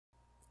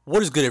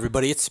What is good,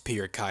 everybody? It's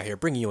Superior Kai here,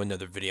 bringing you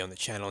another video on the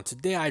channel. And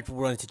today I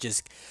wanted to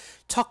just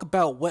talk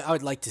about what I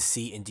would like to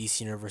see in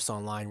DC Universe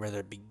Online,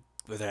 whether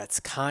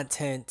that's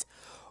content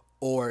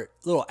or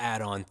little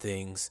add-on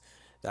things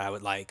that I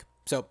would like.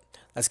 So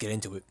let's get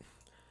into it.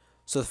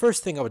 So the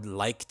first thing I would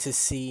like to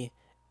see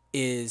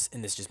is,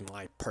 and this is just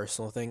my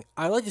personal thing,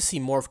 I'd like to see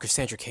more of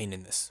Cassandra Cain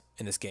in this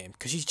game,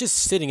 because she's just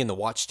sitting in the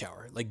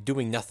watchtower, like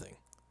doing nothing.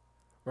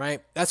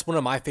 Right? That's one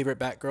of my favorite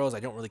Batgirls. I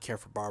don't really care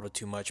for Barbara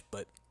too much,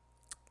 but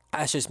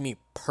that's just me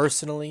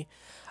personally.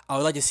 I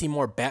would like to see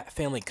more Bat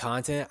Family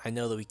content. I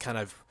know that we kind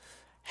of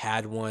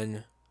had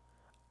one.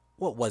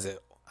 What was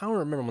it? I don't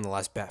remember when the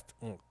last Bat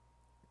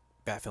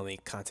Family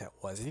content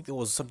was. I think it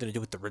was something to do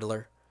with the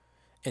Riddler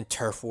and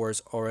Turf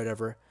Wars or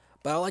whatever.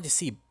 But I would like to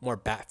see more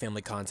Bat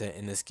Family content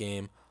in this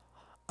game.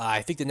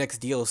 I think the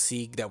next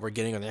DLC that we're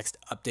getting, or the next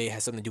update,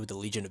 has something to do with the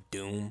Legion of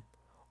Doom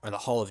or the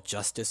Hall of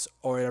Justice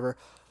or whatever.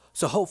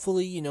 So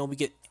hopefully, we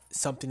get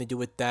something to do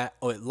with that.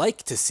 I would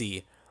like to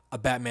see a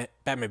Batman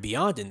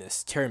Beyond in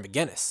this, Terry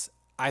McGinnis.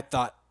 I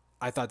thought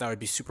that would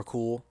be super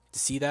cool to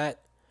see that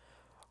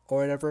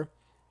or whatever.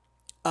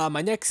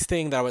 My next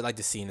thing that I would like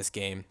to see in this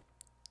game,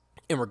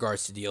 in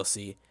regards to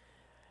DLC,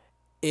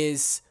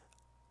 is,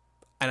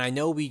 and I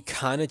know we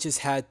kind of just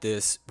had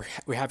this,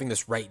 we're having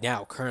this right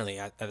now, currently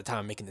at the time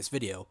I'm making this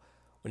video,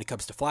 when it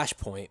comes to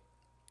Flashpoint,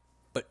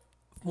 but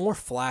more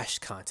Flash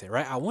content,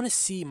 right? I want to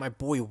see my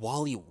boy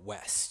Wally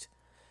West,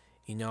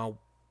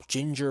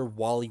 Ginger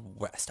Wally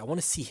West. I want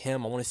to see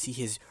him. I want to see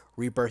his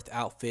rebirth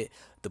outfit,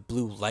 the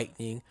Blue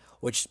Lightning,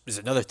 which is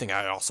another thing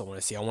I also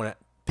want to see. I want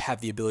to have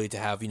the ability to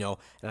have, an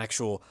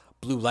actual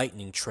Blue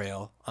Lightning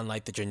trail,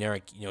 unlike the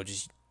generic,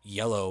 just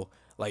yellow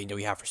lightning that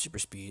we have for super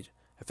speed.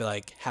 I feel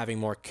like having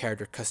more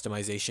character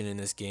customization in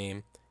this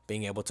game,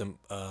 being able to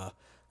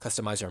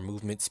customize our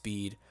movement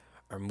speed,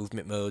 our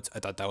movement modes, I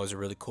thought that was a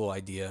really cool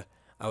idea.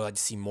 I would like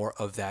to see more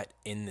of that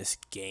in this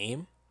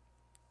game.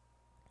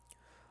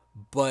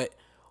 But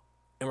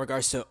in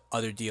regards to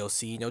other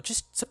DLC,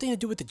 just something to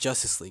do with the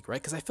Justice League,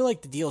 right? Because I feel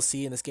like the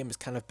DLC in this game has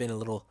kind of been a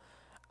little,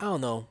 I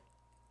don't know,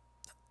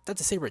 not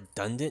to say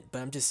redundant, but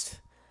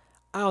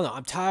I don't know.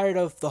 I'm tired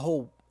of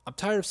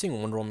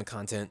seeing Wonder Woman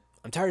content.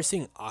 I'm tired of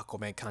seeing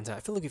Aquaman content. I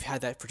feel like we've had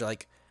that for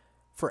like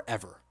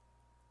forever.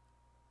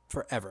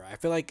 I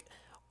feel like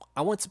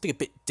I want something a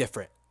bit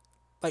different.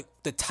 Like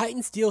the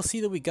Titans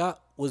DLC that we got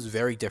was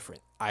very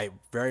different. I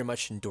very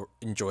much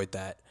enjoyed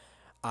that.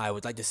 I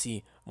would like to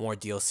see more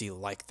DLC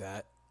like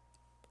that.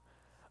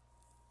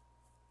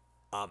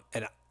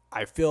 And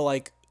I feel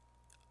like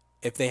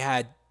if they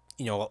had,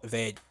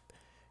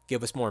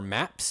 give us more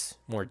maps,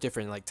 more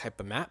different type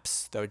of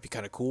maps, that would be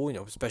kind of cool,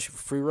 especially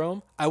for free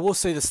roam. I will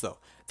say this though,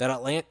 that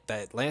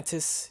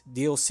Atlantis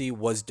DLC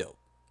was dope.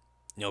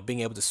 Being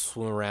able to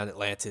swim around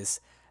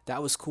Atlantis,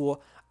 that was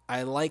cool.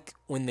 I like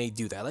when they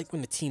do that. I like when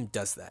the team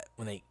does that,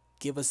 when they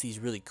give us these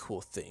really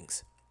cool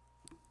things.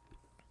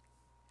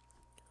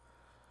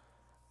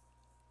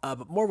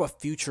 But more of a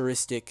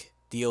futuristic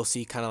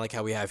DLC, kind of like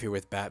how we have here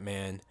with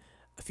Batman,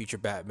 a future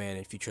Batman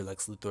and future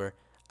Lex Luthor.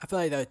 I feel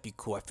like that would be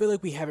cool. I feel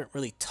like we haven't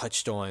really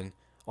touched on,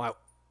 well,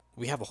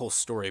 we have a whole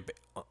story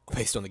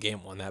based on the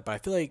game on that, but I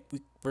feel like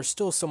there's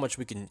still so much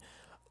we can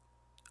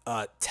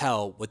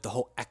tell with the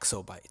whole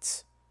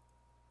exobites,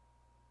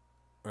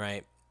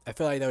 right? I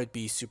feel like that would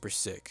be super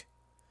sick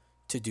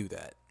to do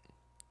that.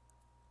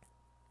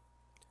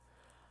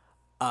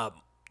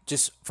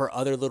 Just for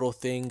other little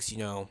things,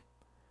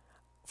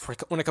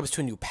 when it comes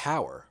to a new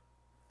power,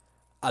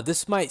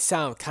 this might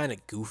sound kind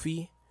of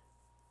goofy,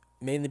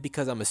 mainly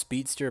because I'm a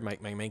speedster. My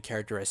main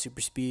character has super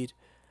speed,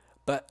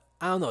 but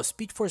I don't know.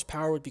 Speed Force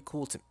power would be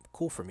cool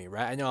for me,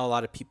 right? I know a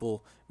lot of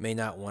people may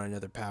not want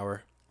another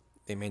power.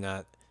 They may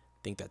not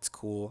think that's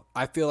cool.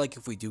 I feel like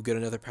if we do get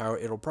another power,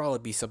 it'll probably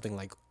be something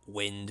like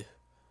wind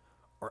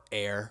or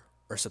air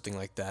or something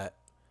like that,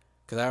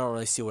 because I don't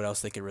really see what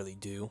else they could really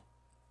do.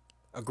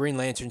 A Green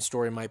Lantern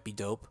story might be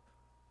dope.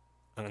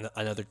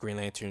 Another Green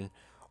Lantern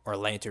or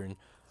Lantern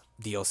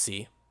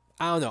DLC.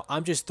 I don't know.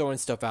 I'm just throwing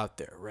stuff out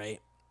there, right?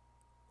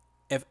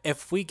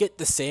 If we get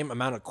the same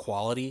amount of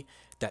quality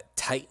that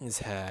Titans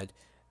had,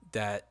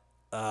 that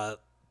the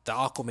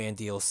Aquaman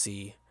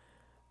DLC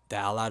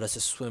that allowed us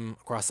to swim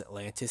across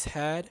Atlantis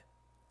had,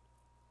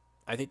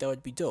 I think that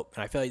would be dope.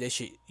 And I feel like they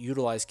should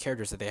utilize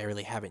characters that they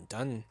really haven't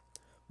done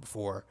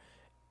before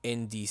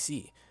in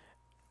DC,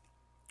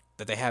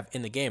 that they have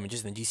in the game and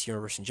just in the DC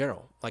universe in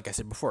general. Like I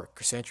said before,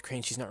 Cassandra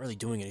Cain, she's not really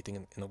doing anything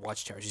in the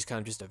Watchtower. She's kind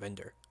of just a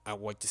vendor. I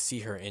would like to see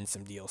her in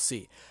some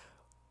DLC.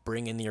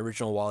 Bring in the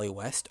original Wally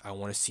West. I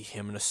want to see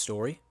him in a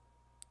story.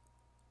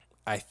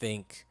 I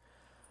think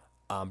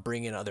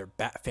bring in other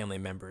Bat Family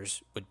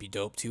members would be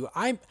dope too.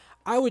 I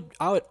would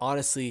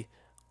honestly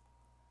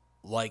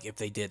like if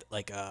they did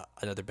like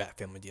another Bat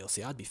Family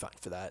DLC. I'd be fine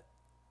for that.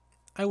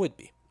 I would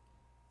be.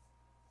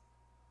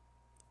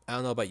 I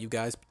don't know about you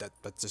guys, but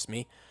that's just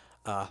me.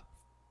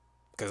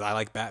 Because I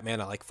like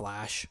Batman, I like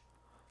Flash,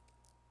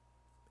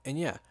 and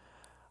yeah.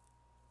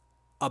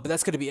 But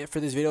that's gonna be it for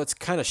this video. It's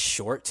kind of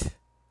short.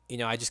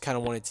 I just kind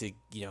of wanted to,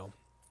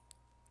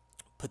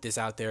 put this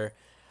out there.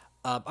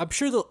 I'm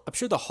sure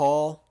the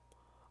Hall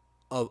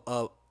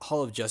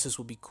of Justice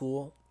will be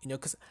cool. You know,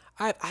 because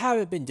I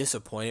haven't been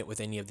disappointed with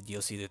any of the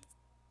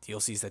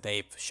DLCs that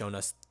they've shown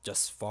us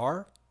just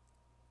far.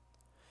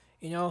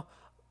 You know,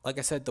 like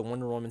I said, the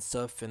Wonder Woman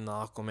stuff and the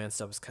Aquaman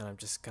stuff is kind of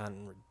just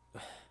kind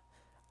of.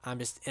 I'm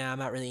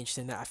not really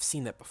interested in that. I've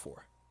seen that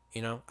before.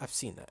 You know, I've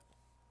seen that.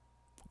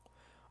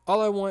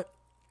 All I want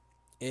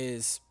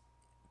is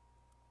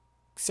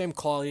same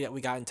quality that we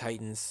got in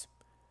Titans,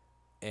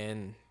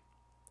 and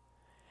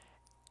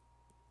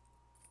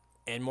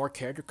more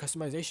character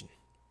customization,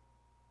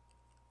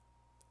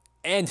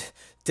 and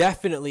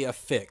definitely a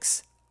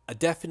fix,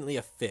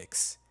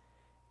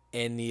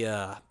 in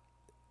the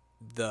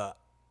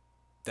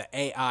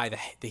AI,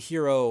 the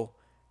hero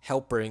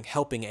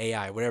helping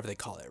AI, whatever they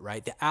call it,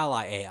 right? The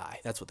ally AI,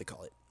 that's what they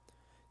call it.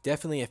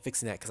 Definitely a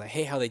fix in that, because I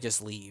hate how they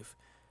just leave.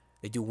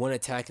 They do one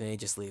attack and they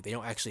just leave. They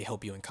don't actually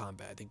help you in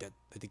combat. I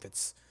think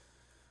that's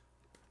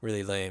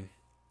really lame.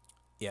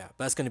 Yeah,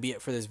 but that's gonna be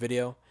it for this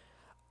video.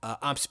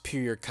 I'm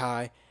Superior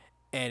Kai,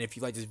 and if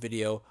you like this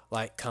video,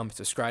 like, comment,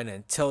 subscribe, and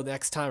until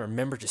next time,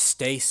 remember to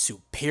stay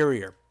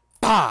superior.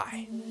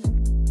 Bye.